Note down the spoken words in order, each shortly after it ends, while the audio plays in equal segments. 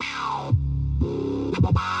Hello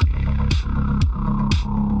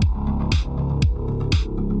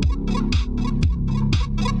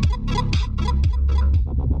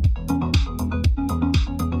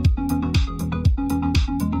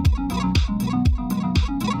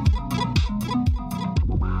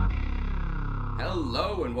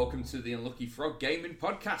and welcome to the Unlucky Frog Gaming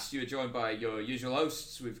Podcast. You're joined by your usual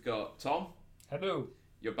hosts. We've got Tom. Hello.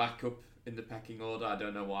 You're back up in the pecking order. I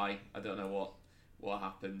don't know why. I don't know what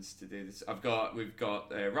happens to do this. We've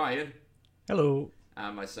got Ryan. Hello.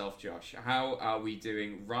 And myself, Josh. How are we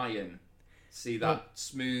doing, Ryan? See that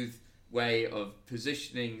smooth way of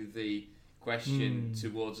positioning the question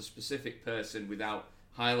towards a specific person without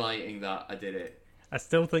highlighting that I did it. I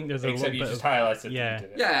still think there's a Except little you bit just of highlighted. yeah. That you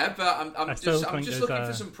did it. Yeah, but I'm just looking for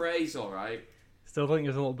a- some praise. All right. still think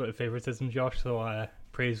there's a little bit of favoritism, Josh. So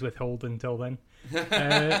praise withhold until then.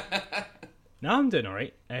 No, I'm doing all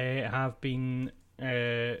right. I have been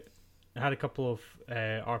had a couple of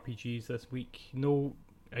RPGs this week. No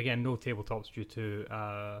tabletops due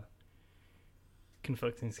to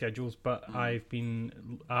conflicting schedules, but I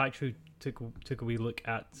actually took a wee look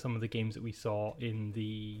at some of the games that we saw in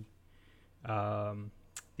the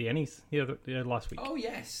Ennies last week. Oh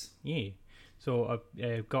yes. Yeah. So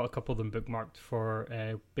I've got a couple of them bookmarked for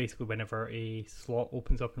basically whenever a slot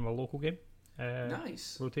opens up in my local game.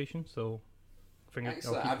 Nice Rotation. So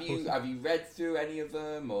excellent. Have you read through any of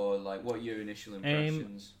them, or like what are your initial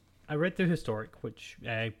impressions? I read through Historic, which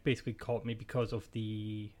basically caught me because of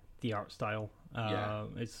the art style.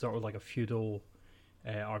 It's sort of like a feudal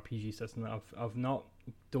RPG system that I've not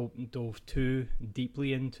dove too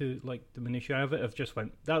deeply into like the minutiae of it. I've just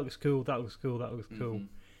went, that looks cool,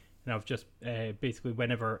 and I've just basically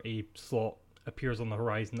whenever a slot appears on the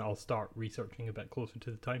horizon, I'll start researching a bit closer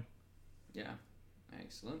to the time. Yeah,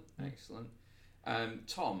 excellent.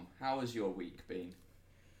 Tom, how has your week been?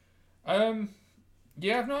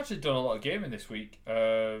 Yeah, I've not actually done a lot of gaming this week.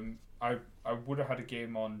 I would have had a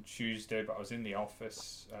game on Tuesday, but I was in the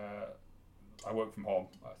office. I work from home.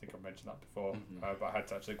 I think I've mentioned that before. But I had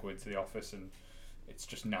to actually go into the office, and it's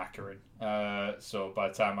just knackering. So by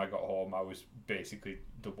the time I got home, I was basically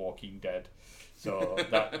The Walking Dead. So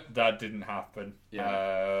that didn't happen.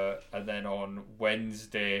 Yeah. And then on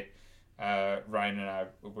Wednesday, Ryan and I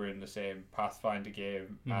were in the same Pathfinder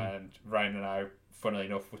game, and Ryan and I, funnily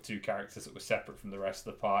enough, were two characters that were separate from the rest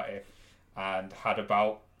of the party, and had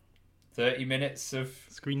about 30 minutes of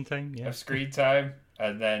screen time,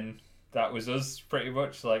 and then that was us pretty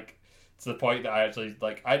much, like, to the point that I actually,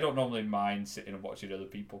 like, I don't normally mind sitting and watching other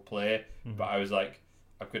people play, but I was like,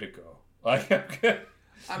 I'm gonna go. Like,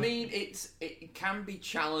 I mean, it can be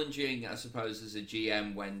challenging, I suppose, as a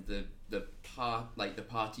GM when the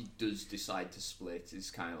party does decide to split.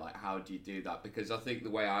 Is kind of like, how do you do that? Because I think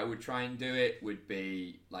the way I would try and do it would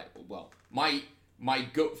be like, well, my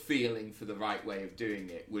gut feeling for the right way of doing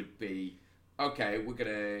it would be, okay, we're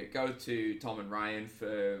gonna go to Tom and Ryan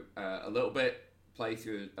for a little bit, play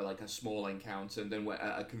through like a small encounter, and then we're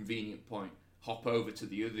at a convenient point hop over to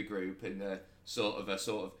the other group in the sort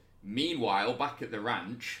of meanwhile back at the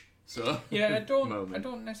ranch. So yeah, I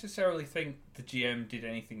don't necessarily think the GM did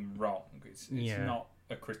anything wrong. It's not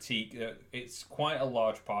a critique. It's quite a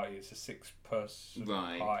large party. It's a 6-person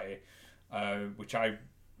party, which I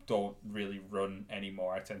don't really run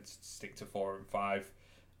anymore. I tend to stick to 4 and 5.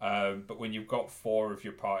 But when you've got 4 of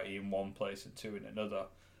your party in one place and 2 in another,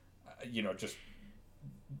 just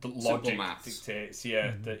the logic dictates,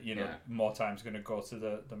 that more time's going to go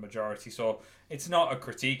to the majority. So it's not a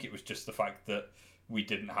critique. It was just the fact that we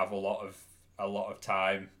didn't have a lot of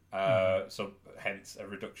time. So hence a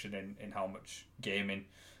reduction in how much gaming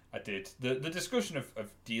I did. The discussion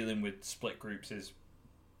of dealing with split groups is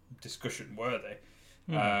discussion worthy,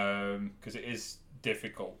 because it is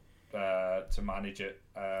difficult to manage it,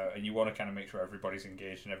 and you want to kind of make sure everybody's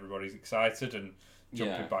engaged and everybody's excited, and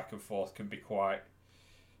jumping back and forth can be quite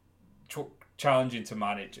challenging to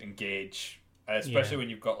manage and gauge, especially when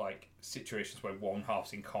you've got like situations where one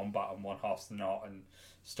half's in combat and one half's not, and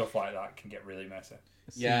stuff like that can get really messy.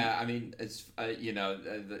 Yeah, I mean, it's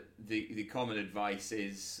the common advice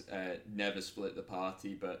is never split the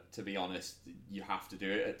party, but to be honest, you have to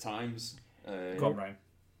do it at times. Go on, Ryan.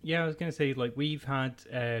 Yeah, I was going to say, like, we've had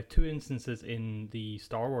 2 instances in the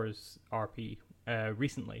Star Wars RP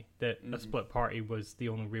recently that a split party was the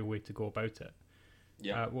only real way to go about it.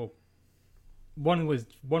 Yeah. One was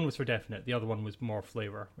for definite. The other one was more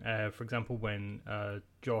flavor. For example, when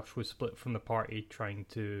Josh was split from the party trying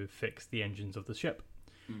to fix the engines of the ship,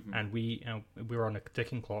 and we were on a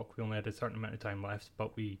ticking clock. We only had a certain amount of time left,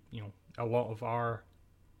 but a lot of our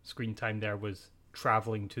screen time there was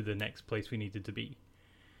traveling to the next place we needed to be.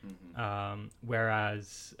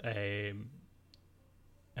 Whereas,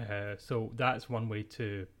 so that's one way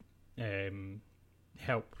to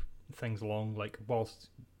help things along. Like, whilst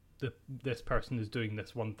this person is doing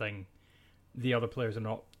this one thing, the other players are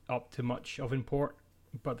not up to much of import,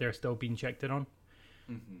 but they're still being checked in on.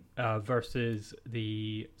 Versus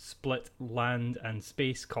the split land and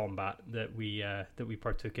space combat that we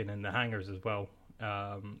partook in the hangars as well,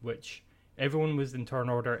 which everyone was in turn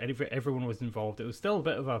order, everyone was involved. It was still a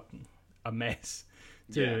bit of a mess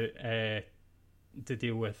to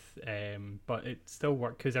deal with, but it still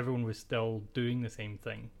worked because everyone was still doing the same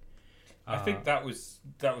thing. I think that was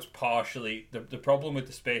partially the problem with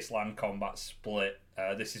the space land combat split.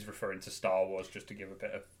 This is referring to Star Wars, just to give a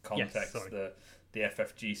bit of context. Yes, the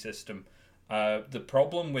FFG system. The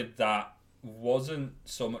problem with that wasn't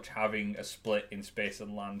so much having a split in space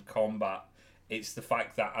and land combat. It's the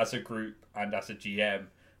fact that as a group and as a GM,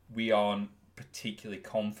 we aren't particularly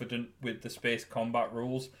confident with the space combat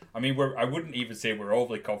rules. I mean, I wouldn't even say we're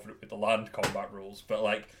overly confident with the land combat rules, but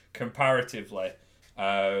like comparatively,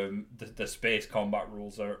 the space combat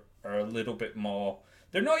rules are a little bit more.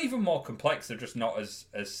 They're not even more complex. They're just not as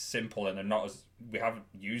simple, and they're not as we haven't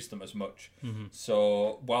used them as much.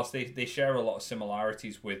 So whilst they share a lot of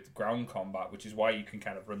similarities with ground combat, which is why you can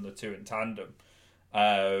kind of run the two in tandem,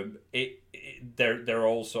 they're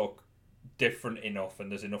also different enough,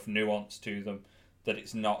 and there's enough nuance to them that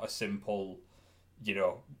it's not a simple,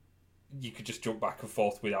 you could just jump back and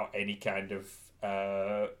forth without any kind of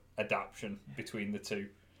adaptation between the two.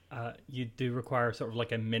 You do require sort of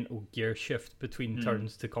like a mental gear shift between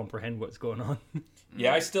turns to comprehend what's going on.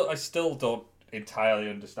 Yeah, I still don't entirely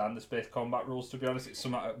understand the space combat rules, to be honest. It's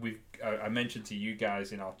something I mentioned to you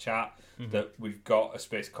guys in our chat that we've got a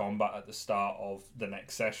space combat at the start of the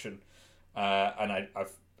next session, and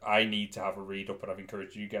I need to have a read up, and I've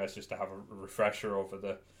encouraged you guys just to have a refresher over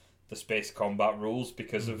the space combat rules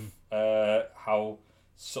because of how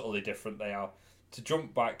subtly different they are. To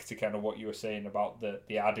jump back to kind of what you were saying about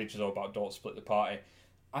the adage though about don't split the party,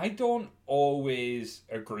 I don't always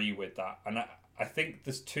agree with that, and I think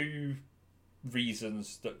there's two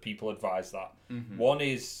reasons that people advise that. One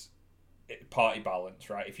is party balance,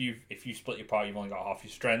 right? If you split your party, you've only got half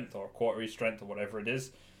your strength or a quarter of your strength or whatever it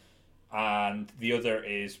is, and the other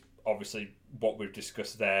is obviously what we've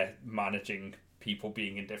discussed there, managing people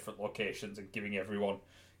being in different locations and giving everyone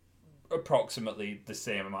approximately the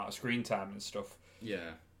same amount of screen time and stuff.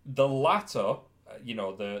 Yeah. The latter,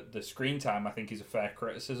 the screen time, I think is a fair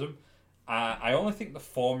criticism. I only think the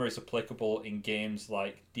former is applicable in games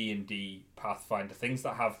like D&D, Pathfinder, things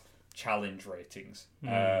that have challenge ratings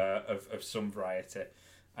of some variety.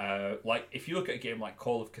 Like if you look at a game like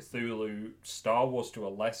Call of Cthulhu, Star Wars to a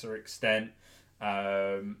lesser extent,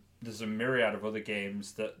 there's a myriad of other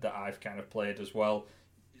games that I've kind of played as well.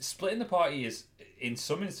 Splitting the party is, in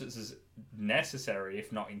some instances, necessary,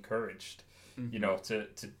 if not encouraged, to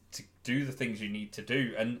do the things you need to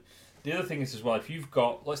do. And the other thing is as well, if you've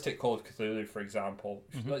got, let's take Call of Cthulhu, for example.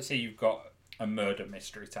 Let's say you've got a murder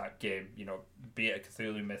mystery type game, be it a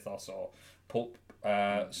Cthulhu mythos or pulp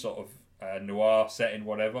sort of noir setting,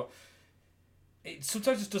 whatever. It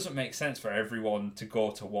sometimes just doesn't make sense for everyone to go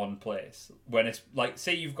to one place. When it's like,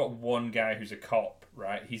 say you've got one guy who's a cop,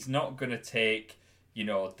 right? He's not going to take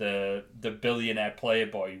the billionaire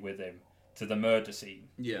playboy with him to the murder scene.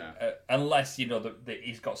 Yeah. Unless, that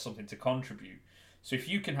he's got something to contribute. So if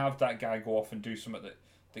you can have that guy go off and do something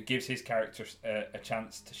that gives his character a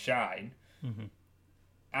chance to shine,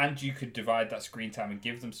 and you could divide that screen time and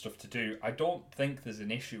give them stuff to do, I don't think there's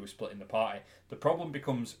an issue with splitting the party. The problem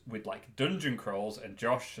becomes with like dungeon crawls, and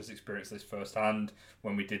Josh has experienced this firsthand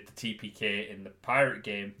when we did the TPK in the pirate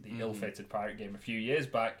game, the ill-fated pirate game a few years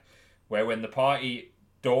back, where when the party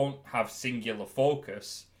don't have singular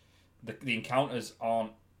focus, the encounters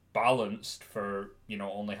aren't balanced for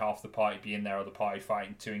only half the party being there or the party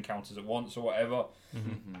fighting two encounters at once or whatever.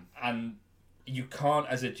 And you can't,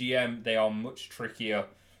 as a GM, they are much trickier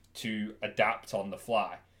to adapt on the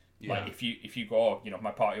fly. Like if you go,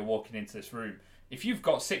 my party are walking into this room, if you've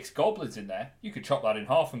got 6 goblins in there, you could chop that in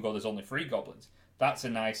half and go, there's only 3 goblins. That's a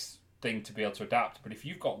nice thing to be able to adapt. But if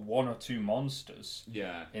you've got 1 or 2 monsters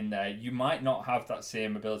in there, you might not have that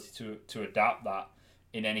same ability to adapt that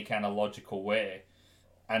in any kind of logical way.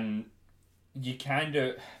 And you kind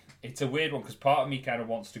of, it's a weird one because part of me kind of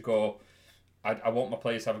wants to go, I want my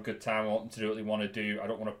players to have a good time, I want them to do what they want to do, I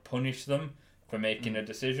don't want to punish them for making a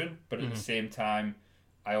decision, but at the same time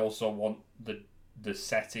I also want the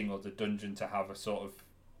setting or the dungeon to have a sort of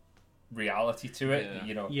reality to it.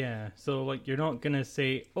 Yeah, so like you're not gonna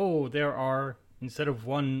say, oh, there are, instead of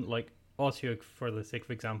one, like Ossiog for the sake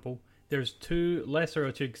of example, there's 2 lesser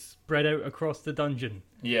Uchigs spread out across the dungeon.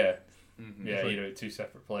 Yeah. Mm-hmm. Yeah, like, 2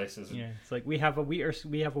 separate places. Yeah, it's like we have a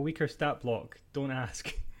weaker stat block. Don't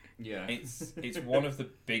ask. Yeah, it's one of the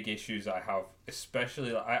big issues I have,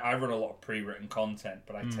 especially I run a lot of pre-written content,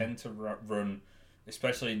 but I tend to run,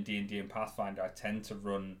 especially in D&D and Pathfinder, I tend to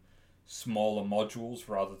run smaller modules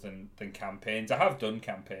rather than campaigns. I have done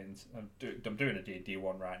campaigns. I'm doing a D&D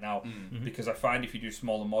one right now because I find if you do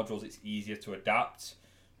smaller modules, it's easier to adapt,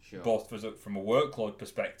 both from a workload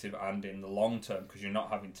perspective and in the long term, because you're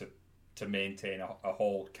not having to maintain a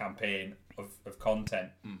whole campaign of content.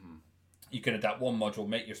 Mm-hmm. You can adapt one module,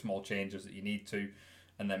 make your small changes that you need to,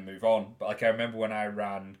 and then move on. But like I remember when I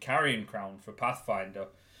ran Carrion Crown for Pathfinder,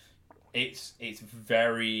 it's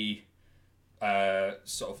very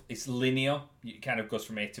it's linear. It kind of goes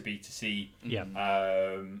from A to B to C. Yeah.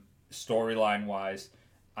 Storyline wise,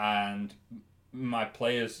 and my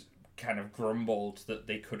players kind of grumbled that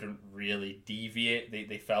they couldn't really deviate.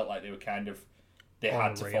 They felt like they were they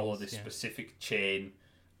had to follow this specific chain.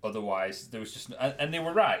 Otherwise, there was just, and they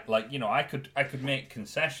were right. Like, I could make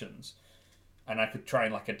concessions, and I could try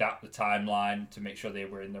and adapt the timeline to make sure they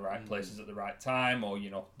were in the right places at the right time, or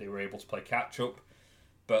they were able to play catch up.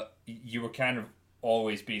 But you were kind of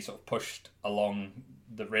always being sort of pushed along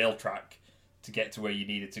the rail track to get to where you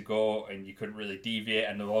needed to go, and you couldn't really deviate,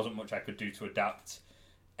 and there wasn't much I could do to adapt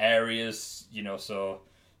areas. So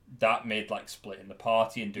that made splitting the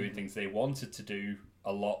party and doing things they wanted to do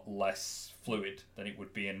a lot less fluid than it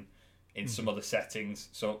would be in some other settings.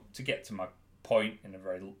 So to get to my point in a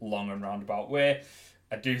very long and roundabout way,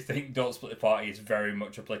 I do think Don't Split the Party is very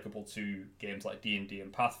much applicable to games like D&D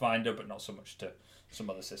and Pathfinder, but not so much to some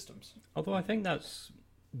other systems. Although I think that's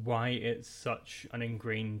why it's such an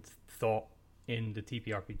ingrained thought in the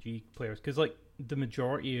TPRPG players, because the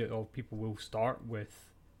majority of people will start with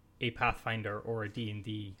a Pathfinder or a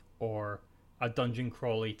D&D or a dungeon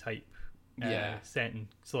crawly type setting.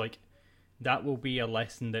 So that will be a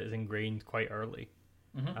lesson that is ingrained quite early.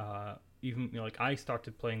 Mm-hmm. Even I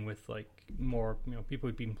started playing with more people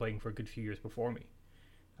who'd been playing for a good few years before me,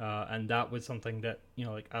 and that was something that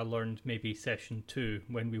I learned maybe session 2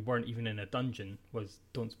 when we weren't even in a dungeon, was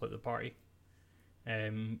don't split the party.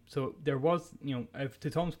 So there was to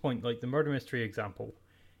Tom's point, the murder mystery example,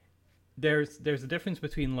 there's a difference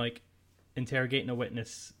between interrogating a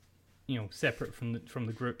witness separate from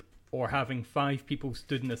the group, or having 5 people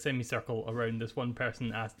stood in a semicircle around this one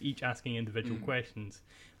person, each asking individual questions.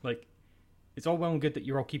 It's all well and good that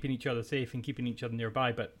you're all keeping each other safe and keeping each other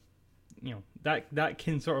nearby, but that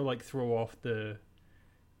can sort of throw off the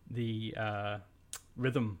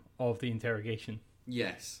rhythm of the interrogation.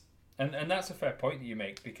 Yes, and that's a fair point that you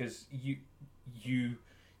make, because you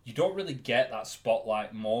don't really get that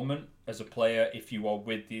spotlight moment as a player if you are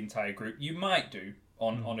with the entire group. You might do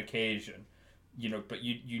on occasion. But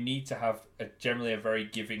you need to have generally a very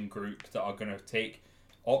giving group that are going to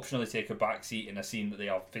optionally take a backseat in a scene that they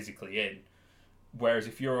are physically in. Whereas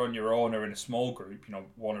if you're on your own or in a small group,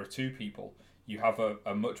 1 or 2 people, you have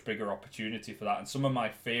a much bigger opportunity for that. And some of my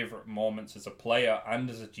favourite moments as a player and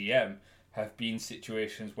as a GM have been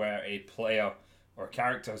situations where a player or a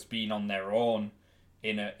character has been on their own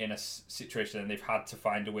in a situation, and they've had to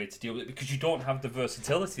find a way to deal with it, because you don't have the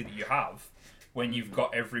versatility that you have when you've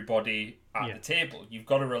got everybody at the table. You've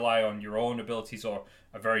got to rely on your own abilities or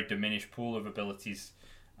a very diminished pool of abilities.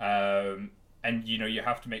 And, you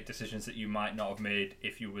have to make decisions that you might not have made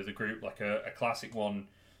if you were with a group. A classic one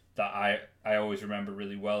that I always remember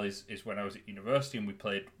really well is when I was at university and we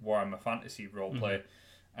played Warhammer Fantasy roleplay.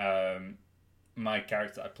 Mm-hmm. My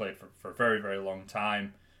character that I played for a very, very long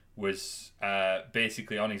time was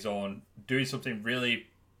basically on his own, doing something really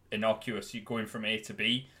innocuous, going from A to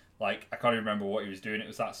B. I can't even remember what he was doing. It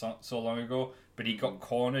was that so long ago. But he got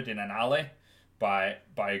cornered in an alley by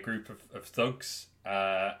a group of thugs.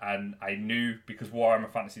 And I knew, because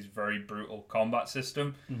Warhammer Fantasy is a very brutal combat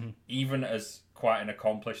system, even as quite an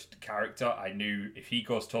accomplished character, I knew if he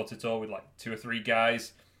goes toe-to-toe with 2 or 3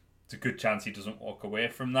 guys, it's a good chance he doesn't walk away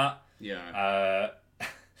from that. Yeah.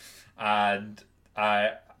 And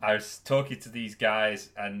I was talking to these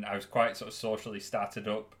guys, and I was quite sort of socially started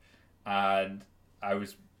up, and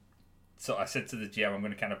So I said to the GM, I'm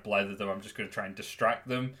going to kind of blether them. I'm just going to try and distract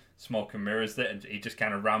them. Smoke and mirrors it, and he just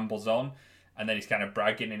kind of rambles on. And then he's kind of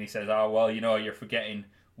bragging, and he says, "Oh, well, you're forgetting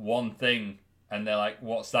one thing." And they're like,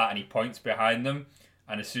 "What's that?" And he points behind them.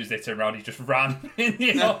 And as soon as they turn around, he just ran in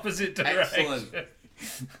the opposite direction. Excellent.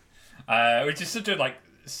 Which is such a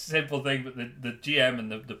simple thing, but the GM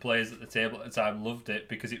and the players at the table at the time loved it,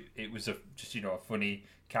 because it was a funny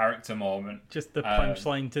character moment. Just the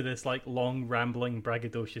punchline to this long rambling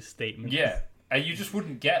braggadocious statement. Yeah, And you just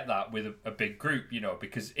wouldn't get that with a big group,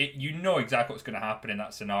 because you know exactly what's going to happen in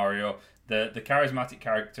that scenario. The charismatic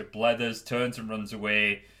character blethers, turns and runs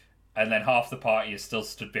away, and then half the party is still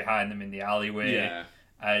stood behind them in the alleyway. Yeah.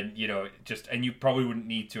 And, and you probably wouldn't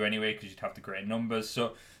need to anyway because you'd have the greater numbers.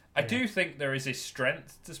 So I do think there is a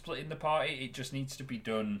strength to splitting the party. It just needs to be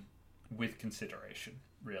done with consideration,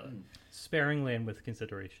 really. Sparingly and with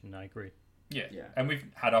consideration, I agree. Yeah. And we've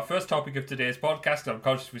had our first topic of today's podcast. I'm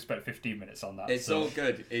conscious we spent 15 minutes on that. It's all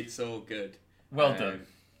good. It's all good. Well done.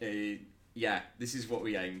 This is what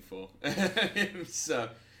we aim for. So,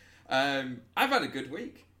 I've had a good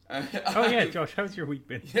week. Josh, how's your week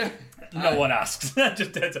been? No one asks.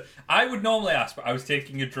 I would normally ask, but I was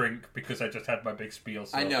taking a drink because I just had my big spiel.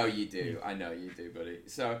 So. I know you do, buddy.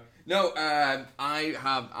 So no,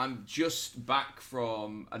 I'm just back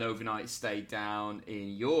from an overnight stay down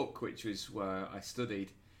in York, which was where I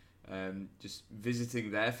studied. Just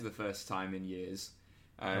visiting there for the first time in years.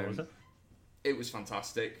 How was it? It was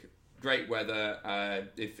fantastic. Great weather.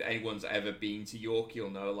 If anyone's ever been to York, you'll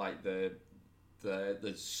know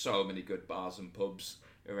there's so many good bars and pubs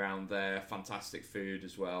around there. Fantastic food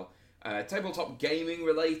as well. Tabletop gaming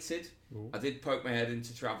related. Ooh. I did poke my head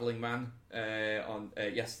into Travelling Man on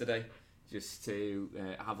yesterday just to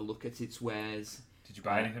have a look at its wares. Did you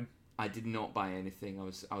buy anything? I did not buy anything.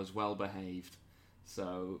 I was well behaved.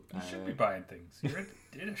 So you should be buying things. You're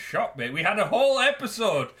in a shop, mate. We had a whole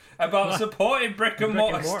episode about supporting brick and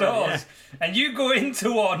mortar stores, and you go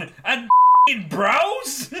into one and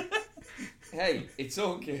browse. Hey, it's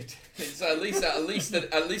all good. It's at least I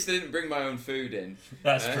didn't bring my own food in.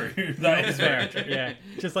 That's true. That is very true. Yeah,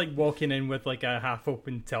 just like walking in with like a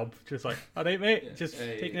half-open tub, just like, all right, mate, just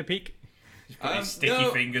taking a peek. Just putting sticky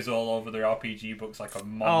fingers all over the RPG books like a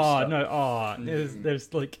monster.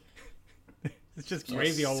 There's like, it's just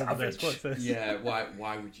gravy all over this. What's this? Yeah,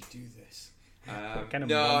 why would you do this? Kind of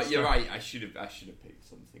no, monster. You're right. I should have picked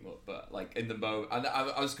something up, but like in the moment, and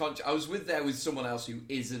I was with someone else who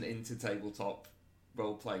isn't into tabletop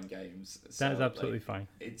role playing games. So, that is absolutely fine.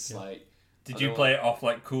 It's like. Did you play it off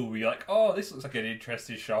like cool? Were you like, oh, this looks like an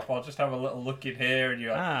interesting shop. I'll just have a little look in here, and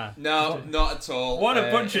you're like, no, not at all. What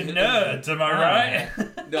a bunch of nerds, am I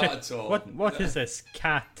right? Not at all. What is this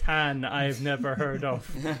Catan I've never heard of?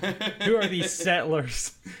 Who are these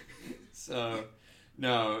settlers? So.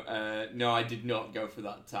 No, I did not go for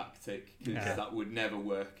that tactic because that would never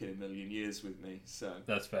work in a million years with me. So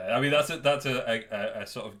that's fair. I mean, that's a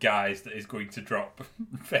sort of guise that is going to drop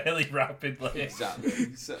fairly rapidly.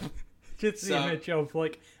 Exactly. So, just the image of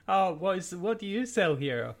like, oh, what do you sell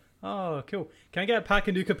here? Oh, cool. Can I get a pack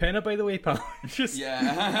of Nuka Penna, by the way, pal? just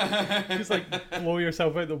like blow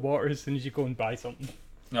yourself out the water as soon as you go and buy something.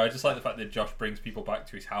 No, I just like the fact that Josh brings people back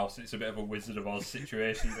to his house. It's a bit of a Wizard of Oz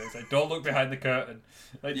situation. It's like, don't look behind the curtain.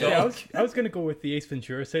 Like, I was going to go with the Ace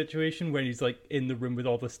Ventura situation where he's like in the room with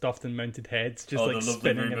all the stuffed and mounted heads, just like the lovely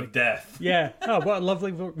spinning room of death. Yeah. Oh, what a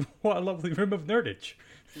lovely room of nerdage.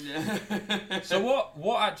 So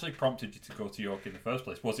what actually prompted you to go to York in the first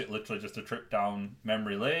place? Was it literally just a trip down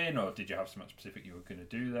memory lane, or did you have something specific you were going to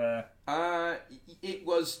do there? It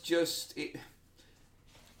was just it.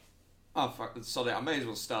 Oh, fuck, sorry, I may as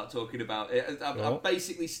well start talking about it. I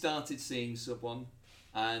basically started seeing Sub 1,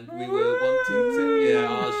 and we were wanting to...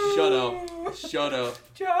 Yeah, shut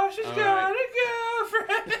up. Josh has got a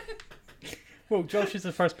girlfriend. Well, Josh is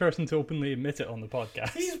the first person to openly admit it on the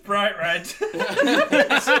podcast. He's bright red.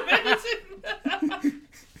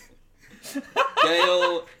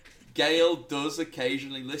 Gail does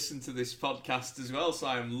occasionally listen to this podcast as well, so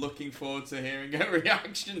I'm looking forward to hearing her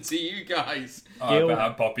reaction to you guys. Gail, I bet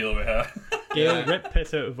I'm popular with her. Gail, rip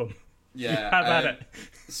piss out of them. Yeah, have at it.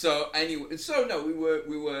 So anyway,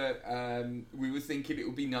 we were thinking it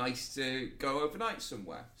would be nice to go overnight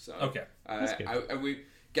somewhere. So okay, that's good.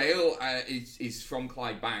 Gail is from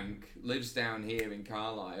Clydebank, lives down here in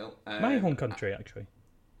Carlisle. My home country, actually.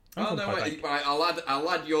 I'll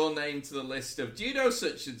add your name to the list of. Do you know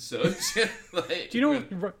such and such? Do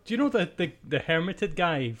you know the hermited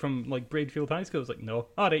guy from like Braidfield High School? I was like, no,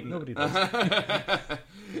 all right, nobody does.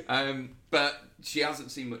 But she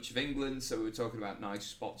hasn't seen much of England, so we were talking about nice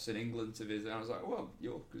spots in England to visit. And I was like, well,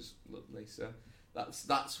 York is lovely, so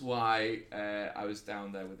that's why I was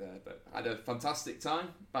down there with her. But I had a fantastic time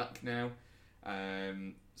back now.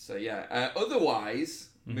 So yeah. Otherwise.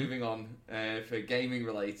 Moving on for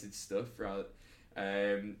gaming-related stuff, right?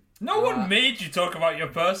 No one made you talk about your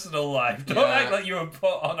personal life. Don't act like you were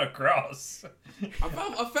put on a cross.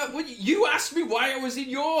 I felt when you asked me why I was in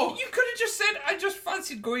York. You could have just said, I just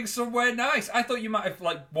fancied going somewhere nice. I thought you might have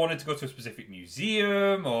wanted to go to a specific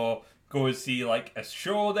museum or go and see a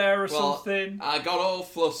show there or something. I got all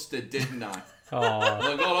flustered, didn't I?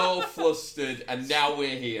 I got all flustered, and now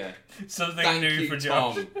we're here. Something Thank new you, for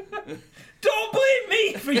Josh. Tom. Don't blame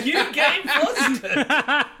me for you getting flustered.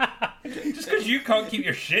 Just because you can't keep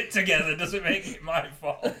your shit together doesn't make it my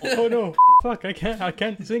fault. Oh no! Fuck! I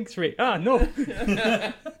can't think straight. No!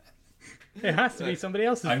 It has to be somebody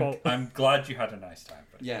else's fault. I'm glad you had a nice time.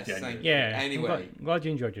 Yes, thank you. Yeah. Anyway, I'm glad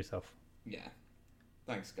you enjoyed yourself. Yeah.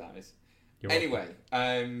 Thanks, guys. You're Anyway,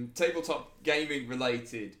 tabletop gaming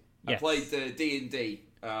related. Yes. I played D&D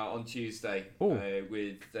on Tuesday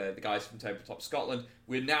with the guys from Tabletop Scotland.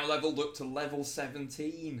 We're now leveled up to level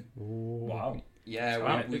 17. Ooh. Wow.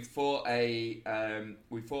 Yeah, we fought a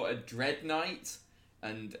Dread Knight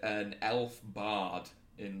and an Elf Bard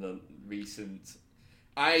in the recent.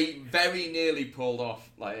 I very nearly pulled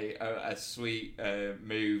off like a sweet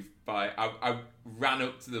move by I ran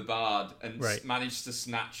up to the Bard and managed to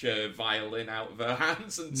snatch a violin out of her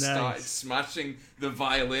hands and started smashing the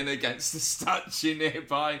violin against the statue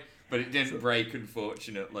nearby, but it didn't break,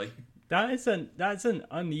 unfortunately. That's an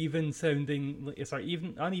uneven sounding,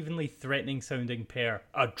 unevenly threatening sounding pair.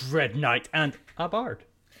 A Dread Knight and a Bard.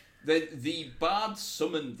 The Bard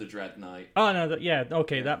summoned the Dread Knight. Oh no,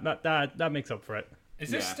 that makes up for it. Is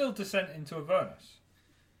this still Descent into Avernus?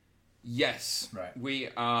 Yes, right. We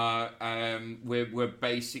are. We're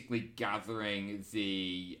basically gathering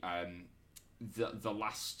the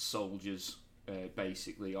last soldiers,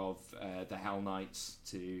 basically of the Hell Knights.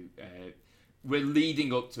 We're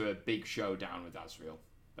leading up to a big showdown with Azrael.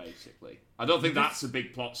 Basically, I don't think that's a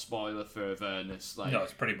big plot spoiler for Avernus. No,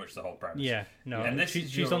 it's pretty much the whole premise. Yeah, no, and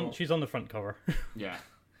she's on the front cover. Yeah,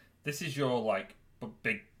 this is your like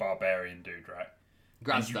big barbarian dude, right?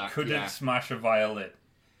 And you couldn't smash a violin.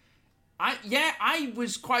 I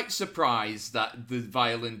was quite surprised that the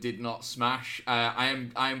violin did not smash. I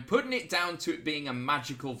am putting it down to it being a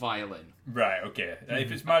magical violin. Right. Okay.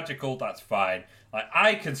 If it's magical, that's fine. Like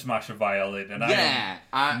I can smash a violin, and I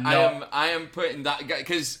am putting that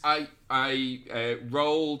because I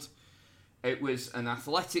rolled. It was an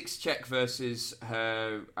athletics check versus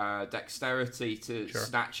her dexterity to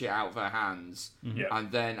snatch it out of her hands. Mm-hmm.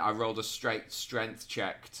 And then I rolled a straight strength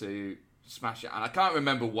check to smash it. And I can't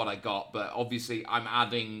remember what I got, but obviously I'm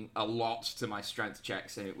adding a lot to my strength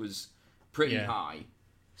checks, and it was pretty high.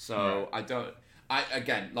 So I'm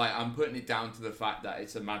putting it down to the fact that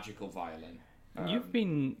it's a magical violin. You've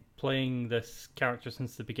been playing this character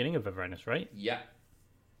since the beginning of Avernus, right? Yeah.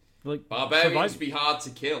 Like barbarians be hard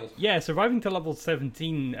to kill. Yeah, surviving to level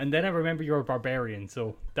 17, and then I remember you're a barbarian,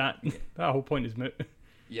 so that whole point is moot.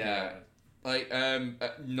 Yeah, like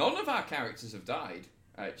none of our characters have died.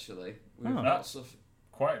 Actually, that's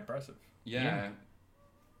quite impressive. Yeah.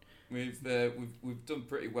 We've done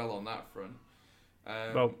pretty well on that front.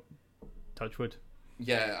 Well, touch wood.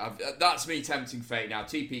 Yeah, that's me tempting fate now.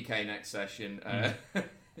 TPK next session.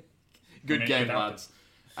 Good game, lads.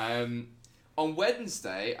 On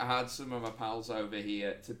Wednesday, I had some of my pals over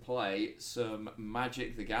here to play some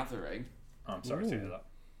Magic the Gathering. Oh, I'm sorry to hear that.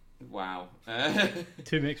 Wow.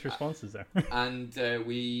 Two mixed responses there. And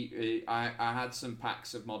I had some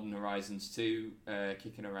packs of Modern Horizons 2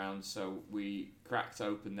 kicking around, so we cracked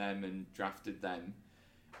open them and drafted them.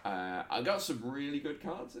 I got some really good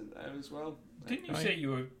cards in there as well. Didn't you say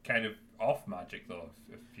you were kind of off Magic though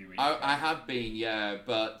a few weeks ago? I have been, yeah,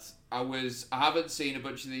 but I haven't seen a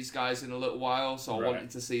bunch of these guys in a little while, so I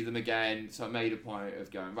wanted to see them again. So I made a point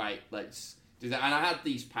of going, right, let's do that. And I had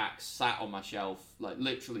these packs sat on my shelf, like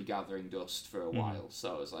literally gathering dust for a while.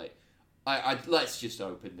 So I was like, let's just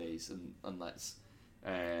open these and let's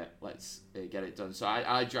get it done. So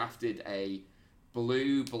I drafted a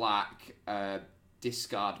blue-black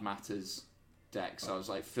discard matters deck. So I was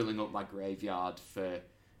like filling up my graveyard for.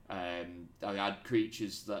 I had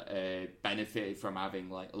creatures that benefited from having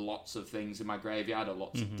like lots of things in my graveyard, or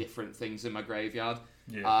lots of different things in my graveyard.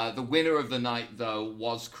 Yeah. The winner of the night, though,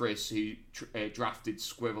 was Chris, who drafted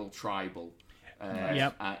Squirrel Tribal.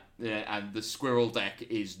 And the Squirrel deck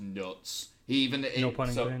is nuts. No pun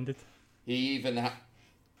intended. He even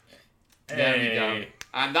There we go.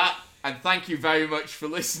 And thank you very much for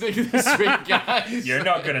listening this week, guys. You're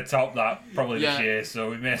not going to top that probably this year, so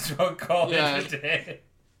we may as well call it a day.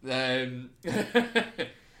 He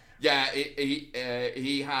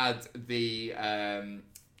had the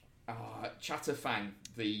Chatterfang,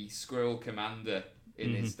 the Squirrel Commander,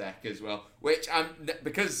 in his deck as well. Which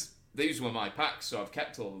because these were my packs, so I've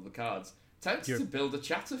kept all of the cards. Tempted to build a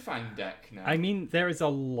Chatterfang deck now. I mean, there is a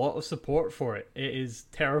lot of support for it. It is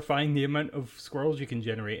terrifying the amount of squirrels you can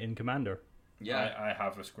generate in Commander. Yeah, I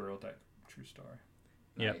have a squirrel deck. True story.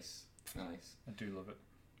 Nice. I do love it.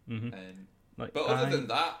 Mm-hmm. But other than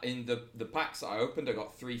that, in the packs that I opened, I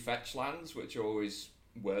got 3 fetch lands, which are always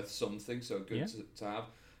worth something, so good to have.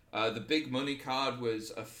 The big money card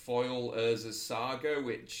was a foil Urza's Saga,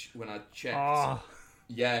 which when I checked,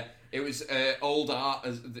 it was old art.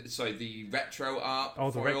 The retro art.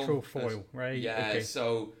 Oh, the retro foil, right? Yeah, okay.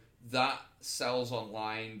 So that sells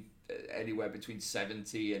online anywhere between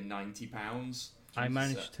 £70 and £90. I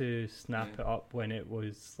managed to snap it up when it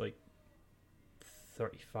was like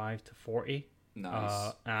 35 to 40.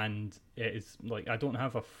 Nice. And it is like, I don't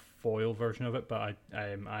have a foil version of it, but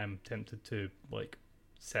I'm tempted to like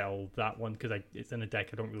sell that one because it's in a deck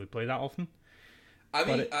I don't really play that often. I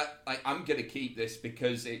mean, I'm gonna keep this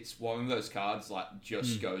because it's one of those cards that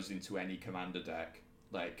just goes into any commander deck.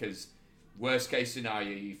 Like, because worst case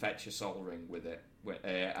scenario, you fetch a Sol Ring with it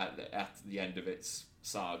at the end of its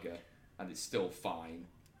saga, and it's still fine.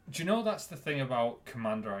 Do you know that's the thing about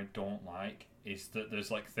commander I don't like? Is that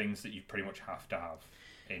there's like things that you pretty much have to have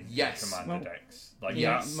in commander decks. Like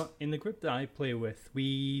in the group that I play with,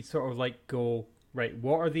 we sort of like go, right,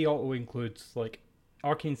 what are the auto includes? Like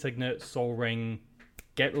Arcane Signet, Sol Ring,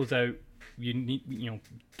 get those out. You need,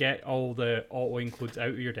 get all the auto includes out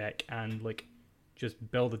of your deck and like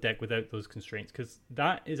just build a deck without those constraints, because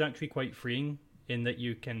that is actually quite freeing in that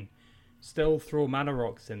you can still throw mana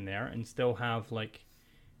rocks in there and still have like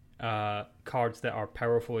cards that are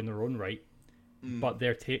powerful in their own right. But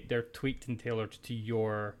they're tweaked and tailored to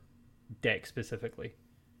your deck specifically.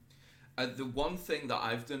 The one thing that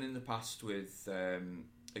I've done in the past with a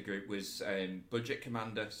group was budget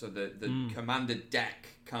commander, so the commander deck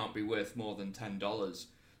can't be worth more than $10.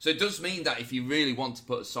 So it does mean that if you really want to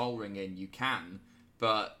put a Sol Ring in, you can,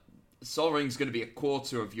 but Sol Ring's going to be a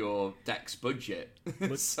quarter of your deck's budget.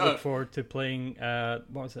 Look forward to playing, what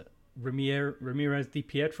was it, Ramirez Di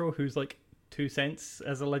Pietro, who's like 2 cents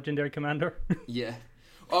as a legendary commander. Yeah.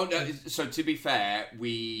 Oh no. So to be fair,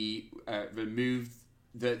 we removed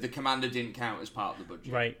the commander didn't count as part of the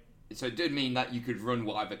budget. Right. So it did mean that you could run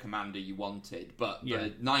whatever commander you wanted, but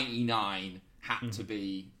the 99 had to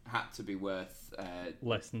be worth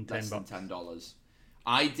less than $10.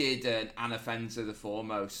 I did an Anafenza the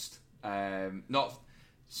Foremost. Anafenza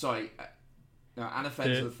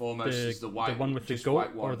the Foremost is the white, the one with the goat,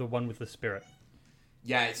 or the one with the spirit.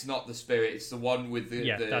 Yeah, it's not the spirit. It's the one with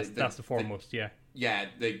the that's the Foremost. The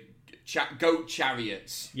goat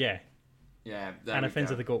chariots. Yeah.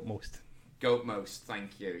 Anafenza the goat most. Goat most.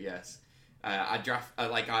 Thank you. Yes. I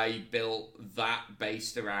built that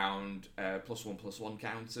based around +1/+1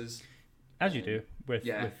 counters. As you do with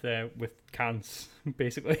cans,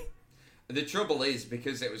 basically. The trouble is,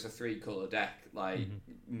 because it was a 3-color deck,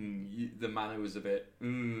 the mana was a bit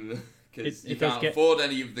because you can't afford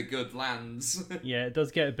any of the good lands. Yeah, it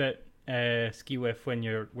does get a bit skew-whiff when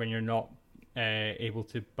you're not able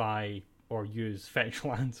to buy or use fetch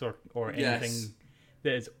lands or anything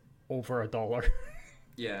that is over $1.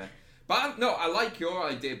 Yeah. But no, I like your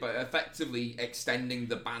idea, but effectively extending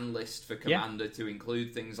the ban list for Commander to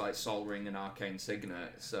include things like Sol Ring and Arcane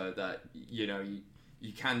Signet, so that you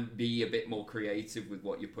can be a bit more creative with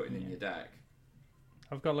what you're putting in your deck.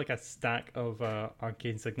 I've got like a stack of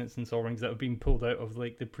Arcane Signets and Sol Rings that have been pulled out of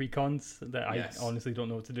like the precons that I honestly don't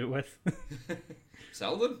know what to do with.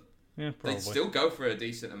 Sell them. Yeah, probably. They'd still go for a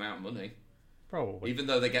decent amount of money. Probably. Even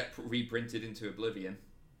though they get reprinted into oblivion.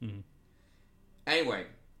 Mm-hmm. Anyway,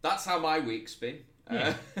 that's how my week's been.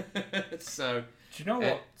 Yeah. So, do you know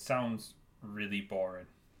what sounds really boring?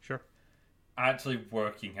 Sure. Actually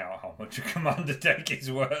working out how much a commander deck is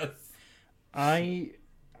worth. I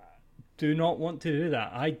do not want to do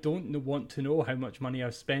that. I don't want to know how much money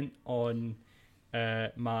I've spent on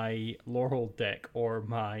my Lorehold deck or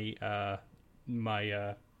my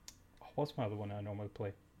what's my other one I normally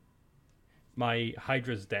play? My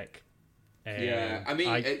Hydra's deck.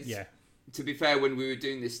 To be fair, when we were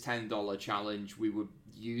doing this $10 challenge, we were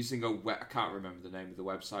using I can't remember the name of the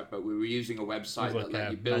website, but we were using a website that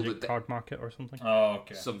let you build a card market or something. Oh,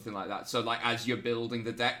 okay. Something like that. So, like, as you're building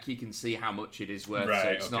the deck, you can see how much it is worth. Right, so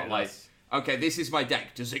it's not like, okay, this is my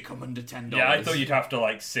deck. Does it come under $10? Yeah, I thought you'd have to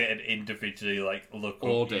like sit and individually like look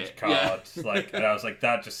up each card. Yeah. And I was like,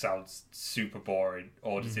 that just sounds super boring.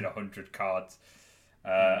 Auditing 100 cards,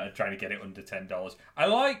 trying to get it under $10. I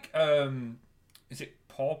like. Is it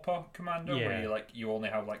Pauper Commander, where you only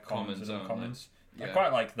have like commons and uncommons? Yeah. I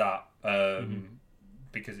quite like that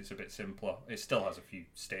because it's a bit simpler. It still has a few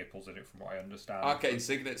staples in it, from what I understand. Arcane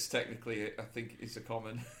Signet's technically, I think, it's a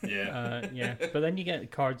common. Yeah, but then you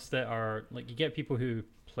get cards that are like, you get people who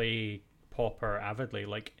play Pauper avidly,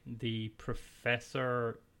 like the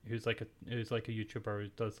Professor, who's like a YouTuber who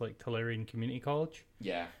does like Tolarian Community College.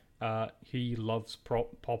 Yeah. he loves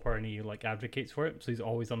Pauper and he like advocates for it, so he's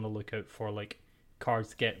always on the lookout for like cards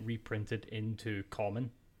to get reprinted into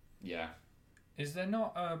common. Yeah. Is there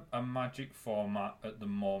not a Magic format at the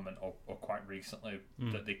moment, or quite recently,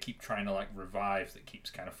 that they keep trying to like revive that keeps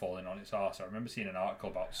kind of falling on its arse? I remember seeing an article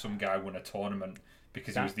about some guy won a tournament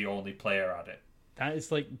because he was the only player at it. That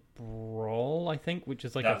is like Brawl, I think, which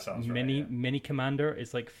is like a mini commander.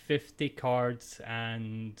 It's like 50 cards,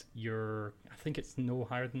 and I think it's no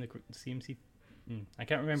higher than the CMC. I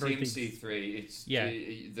can't remember. CMC 3. It's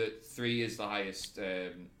the 3 is the highest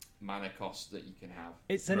mana cost that you can have.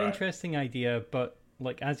 It's an interesting idea, but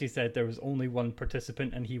like as you said, there was only one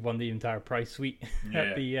participant, and he won the entire prize suite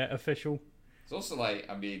at the official. It's also like,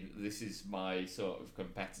 I mean, this is my sort of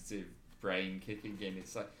competitive brain kicking in.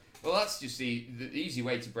 It's like, well, that's just the easy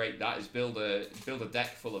way to break that is build a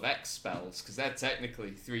deck full of X spells, because they're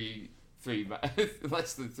technically three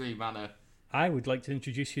less than 3 mana. I would like to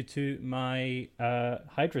introduce you to my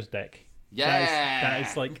Hydra's deck. Yeah, that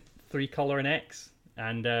is like 3 color and X,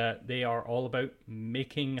 and they are all about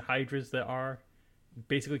making Hydras that are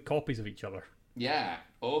basically copies of each other. Yeah,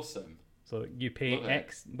 awesome. So you pay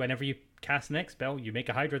X whenever you cast an X spell, you make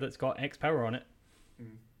a Hydra that's got X power on it.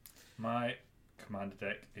 My commander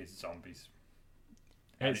deck is zombies.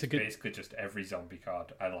 And it's basically just every zombie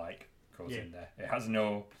card I like goes in there. It has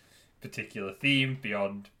no particular theme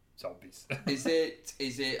beyond zombies. Is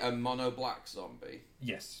it a mono black zombie?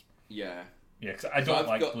 Yes. Yeah. Yeah, because I don't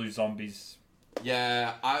like blue zombies.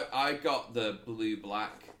 Yeah, I got the blue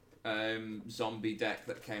black zombie deck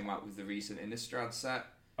that came out with the recent Innistrad set.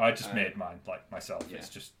 I just made mine like myself. Yeah. It's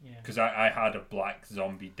just because I had a black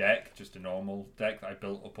zombie deck, just a normal deck that I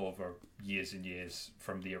built up over years and years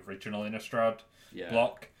from the original Innistrad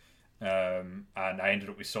block, and I ended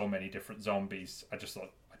up with so many different zombies. I just thought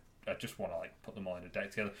I just want to like put them all in a deck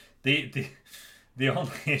together. The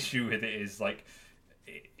only issue with it is like,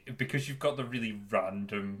 because you've got the really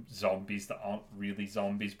random zombies that aren't really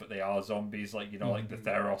zombies, but they are zombies, like, you know, like the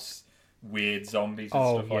Theros weird zombies and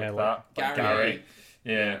stuff like that. Like Gary.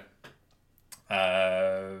 Yeah.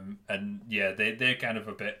 And yeah, they're kind of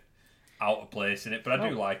a bit out of place in it, but I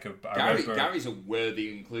do like him. Gary's a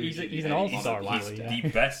worthy inclusion. He's an all-star, He's the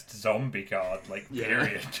best zombie card, like,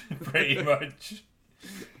 period, pretty much.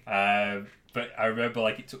 But I remember,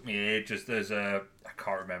 like, it took me ages. I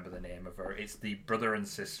can't remember the name of her. It's the brother and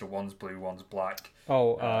sister. One's blue, one's black.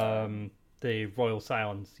 The Royal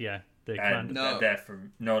Silence, yeah. They're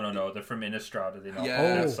from they're from Innistrad, are they not?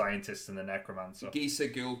 The scientist and the necromancer.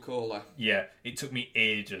 Gisa Ghoulcaller. Yeah, it took me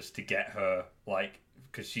ages to get her, like,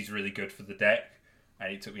 because she's really good for the deck,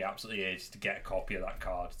 and it took me absolutely ages to get a copy of that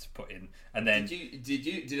card to put in. And then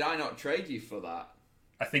did I not trade you for that?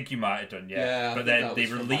 I think you might have done, but then they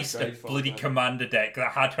released a bloody commander deck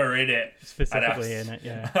that had her in it. Specifically in it,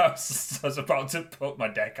 yeah. I was about to put my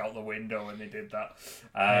deck out the window when they did that.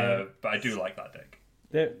 But I do like that deck.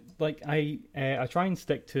 I try and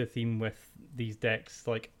stick to a theme with these decks.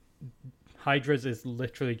 Like, Hydras is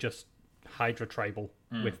literally just Hydra Tribal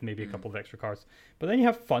with maybe a couple of extra cards. But then you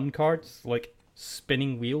have fun cards like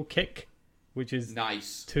Spinning Wheel Kick, which is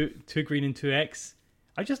nice. 2 green and 2X.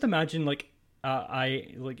 I just imagine this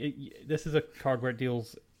is a card where it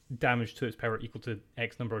deals damage to its power equal to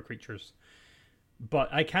X number of creatures.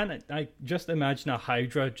 But I just imagine a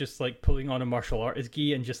Hydra just like pulling on a martial artist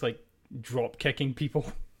gi and just like drop kicking people.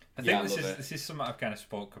 I think this is something I've kind of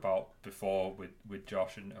spoke about before with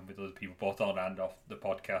Josh and with other people, both on and off the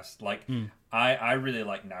podcast. Like, I really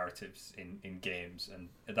like narratives in games, and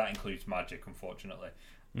that includes Magic, unfortunately.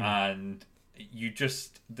 And you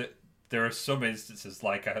just there are some instances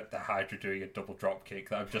like the Hydra doing a double drop kick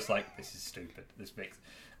that I'm just like, this is stupid. This makes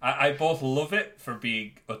I both love it for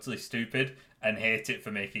being utterly stupid and hate it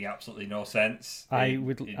for making absolutely no sense. I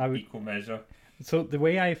would equal measure. So the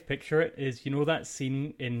way I picture it is, you know that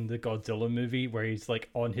scene in the Godzilla movie where he's like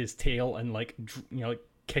on his tail and like, you know, like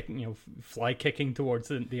kicking, you know, fly kicking towards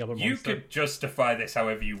the other monster. You could justify this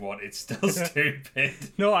however you want. It's still stupid.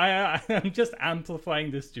 No, I'm just amplifying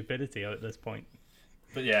the stupidity at this point.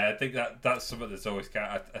 But yeah, I think that's something that's always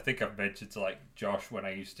kind of, I think I've mentioned to like Josh when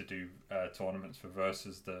I used to do tournaments for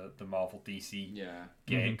Versus, the Marvel DC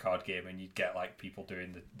card game, and you'd get like people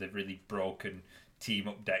doing the really broken team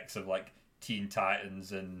up decks of like Teen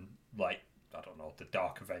Titans and like, I don't know, the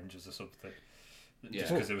Dark Avengers or something.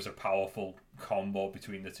 Just because there was a powerful combo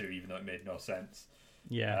between the two, even though it made no sense.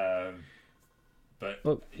 Yeah. But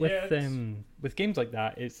look, with games like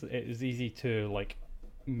that, it is easy to like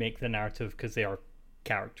make the narrative because they are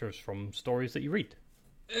characters from stories that you read.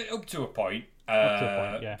 Up to a point.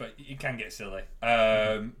 Yeah. But you can get silly.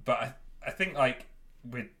 But I think like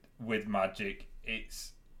with Magic,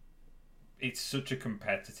 it's it's such a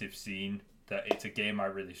competitive scene that it's a game I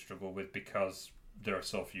really struggle with because there are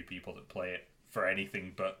so few people that play it for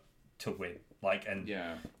anything but to win. Like, and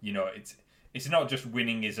you know, it's not just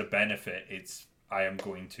winning is a benefit. It's I am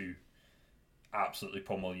going to absolutely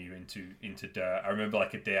pummel you into dirt. I remember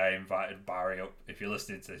like a day I invited Barry up. If you're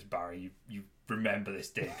listening to this, Barry, you remember this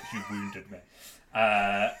day because you wounded me.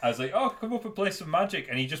 I was like, oh, come up and play some Magic,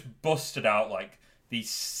 and he just busted out like these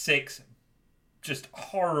 6 just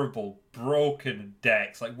horrible broken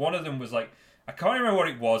decks. Like one of them was like, I can't remember what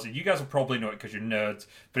it was, and you guys will probably know it because you're nerds,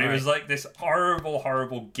 but it was like this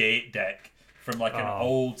horrible gate deck from like an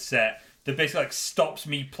old set that basically like stops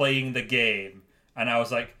me playing the game. And I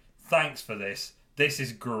was like, thanks for this. This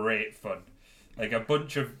is great fun. Like a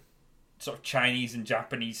bunch of sort of Chinese and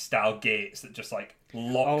Japanese style gates that just like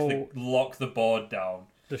lock the board down.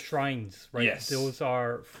 The shrines, right? Yes. Those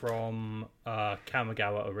are from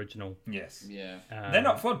Kamigawa original. Yes. Yeah. They're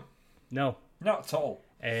not fun. No. Not at all.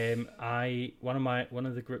 One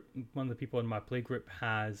of the people in my play group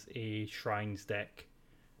has a shrines deck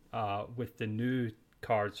with the new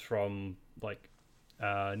cards from like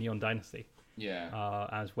Neon Dynasty. Yeah.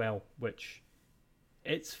 As well, which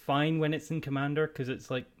it's fine when it's in Commander because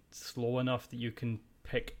it's like slow enough that you can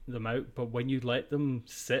pick them out, but when you let them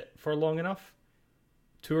sit for long enough,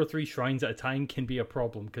 2 or 3 shrines at a time can be a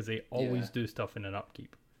problem because they always do stuff in an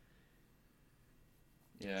upkeep.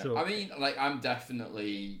 Yeah, so, I mean, like, I'm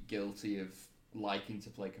definitely guilty of liking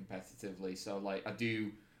to play competitively. So, like,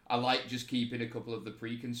 I like just keeping a couple of the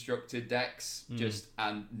pre-constructed decks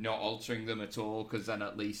and not altering them at all, because then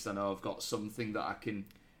at least I know I've got something that I can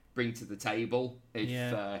bring to the table if,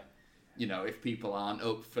 you know, if people aren't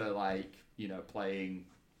up for, like, you know, playing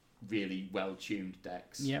really well-tuned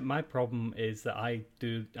decks. Yeah, my problem is that I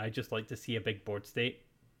just like to see a big board state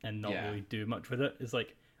and not really do much with it. It's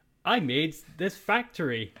like, I made this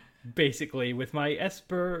factory, basically, with my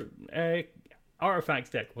Esper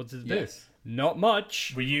artifacts deck. What does it do? Not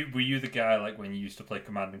much. Were you the guy, like, when you used to play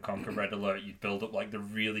Command and Conquer Red Alert, you'd build up, like, the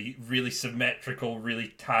really, really symmetrical, really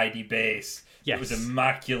tidy base? Yes. It was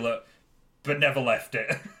immaculate, but never left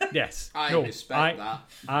it. Yes. I respect that.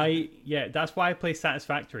 That's why I play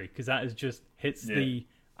Satisfactory, because that is just hits the...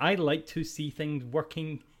 I like to see things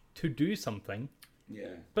working to do something. Yeah,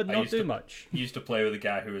 but not do much. I used to play with a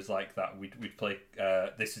guy who was like that. We'd play.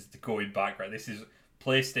 This is the going back, right? This is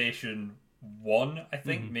PlayStation 1, I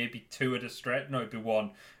think, maybe 2 at a stretch. No, it'd be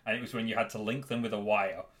 1, and it was when you had to link them with a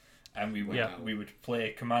wire, and we would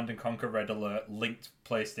play Command and Conquer Red Alert linked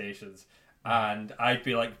PlayStations, and I'd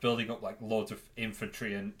be like building up like loads of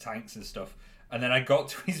infantry and tanks and stuff. And then I got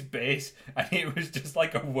to his base, and it was just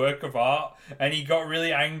like a work of art. And he got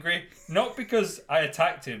really angry, not because I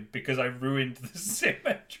attacked him, because I ruined the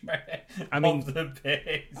symmetry of the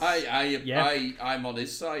base. I'm on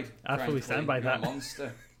his side. I fully stand by that.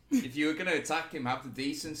 Monster. If you were going to attack him, have the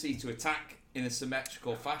decency to attack in a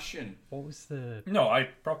symmetrical fashion. What was the? No, I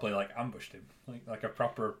properly like ambushed him, like a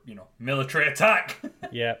proper military attack.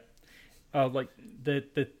 Yeah. Like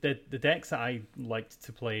the decks that I liked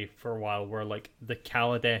to play for a while were like the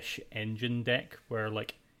Kaladesh engine deck, where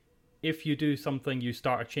like if you do something, you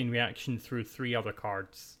start a chain reaction through 3 other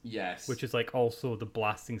cards. Yes. Which is like also the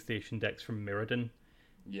Blasting Station decks from Mirrodin.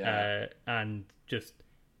 Yeah. And just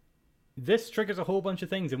this triggers a whole bunch of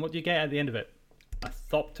things, and what do you get at the end of it? A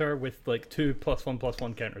Thopter with like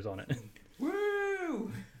 2+1/+1 counters on it. Woo!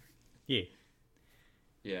 Yeah.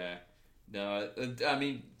 Yeah. No, I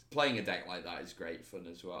mean, playing a deck like that is great fun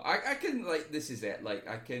as well. I can, like, this is it. Like,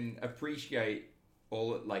 I can appreciate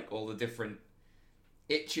all the different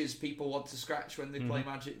itches people want to scratch when they play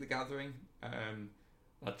Magic the Gathering.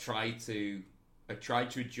 I try to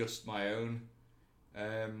adjust my own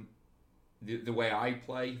the way I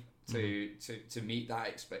play to meet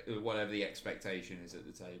that whatever the expectation is at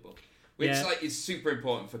the table. Which is super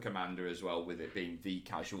important for Commander as well, with it being the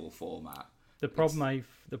casual format. The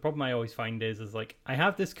problem I always find is like, I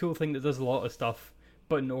have this cool thing that does a lot of stuff,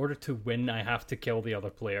 but in order to win, I have to kill the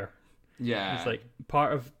other player. Yeah, it's like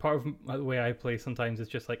part of the way I play. Sometimes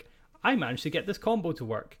it's just like, I managed to get this combo to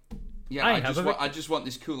work. Yeah, I just want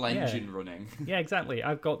this cool engine running. Yeah, exactly.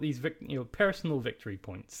 I've got these personal victory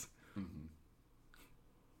points.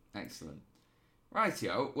 Excellent.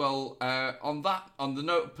 Rightio. Well, on the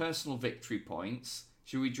note of personal victory points,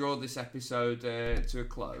 should we draw this episode to a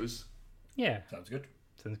close? Yeah. Sounds good.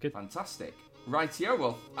 Fantastic. Rightio.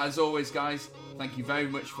 Well, as always, guys, thank you very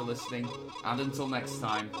much for listening. And until next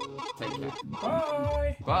time, take care.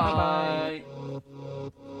 Bye. Bye.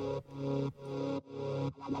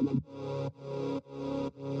 Bye-bye.